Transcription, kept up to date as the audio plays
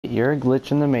you're a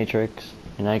glitch in the Matrix,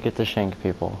 and I get to shank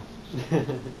people.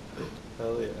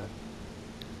 Hell yeah.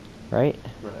 Right?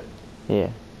 Right. Yeah.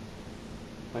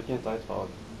 Why can't I talk?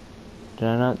 Did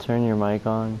I not turn your mic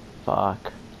on?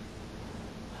 Fuck.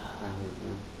 I heard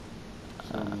you.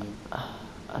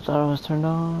 I thought it was turned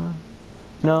on.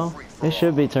 No, it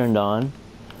should be turned on.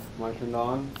 Am I turned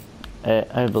on?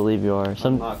 I believe you are.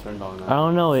 I'm not turned on now. I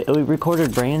don't know. We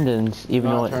recorded Brandon's, even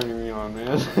though Not turning me on,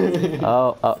 man.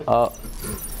 Oh.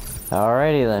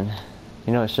 Alrighty then.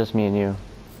 You know it's just me and you.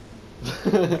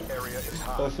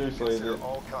 Oh, seriously, is it?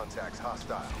 All contacts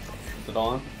hostile. Is it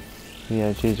on? You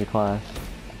gotta choose your class.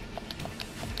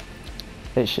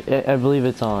 I believe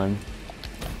it's on.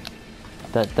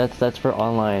 That's for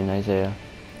online, Isaiah.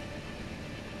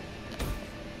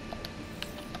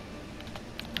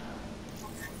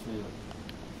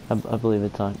 Yeah. I believe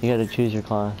it's on. You gotta choose your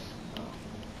class.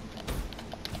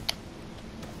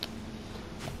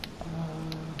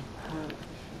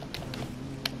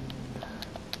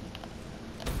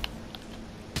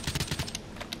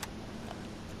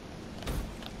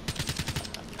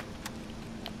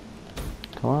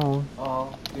 Come on.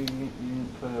 Oh, dude, you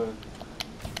didn't put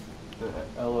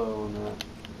the LO on that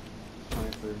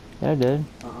sniper. Yeah, I did.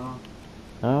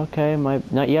 Okay,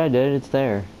 yeah, I did. It's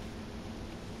there.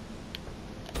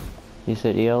 You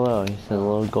said ELO. You said a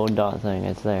little gold dot thing.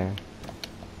 It's there.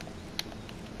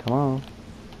 Come on.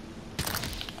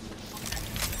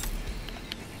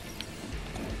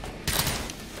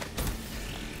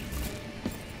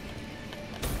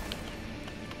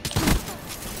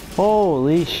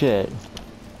 Holy shit.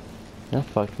 That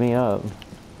fucked me up.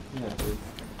 Yeah, dude.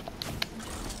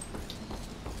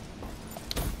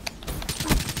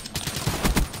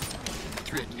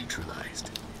 Threat neutralized.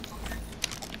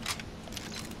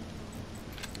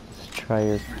 Let's try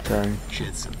your gun.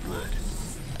 Shed some blood.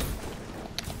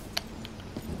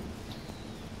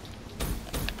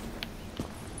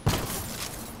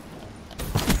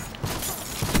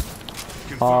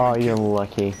 Oh, you're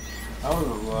lucky. I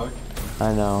wasn't luck.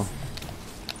 I know.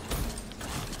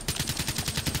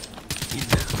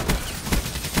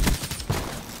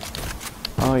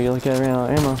 Oh, you look at ran out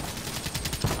of ammo.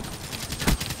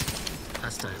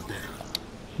 Hostile down.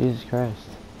 Jesus Christ.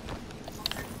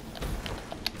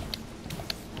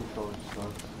 Controller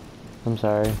sucks. I'm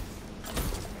sorry.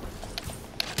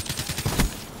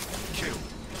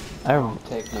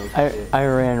 Take no shit. I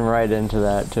ran right into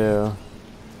that too.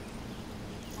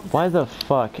 Why the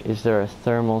fuck is there a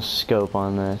thermal scope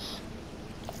on this?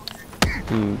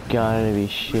 You gotta be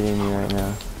shitting me right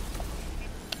now.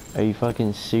 Are you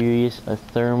fucking serious? A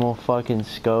thermal fucking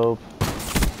scope?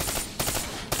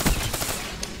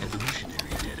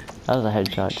 That was a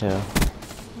headshot too.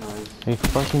 Nice. Are you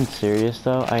fucking serious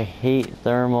though? I hate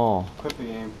thermal. Quit the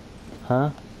game. Huh?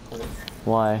 Quit it.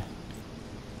 Why?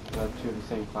 I have two of the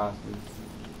same classes.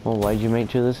 Well, why'd you make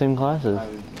two of the same classes? I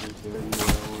didn't want to. I didn't know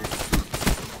that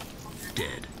one.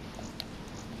 Dead.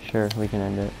 Sure, we can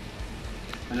end it.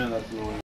 I know that's annoying.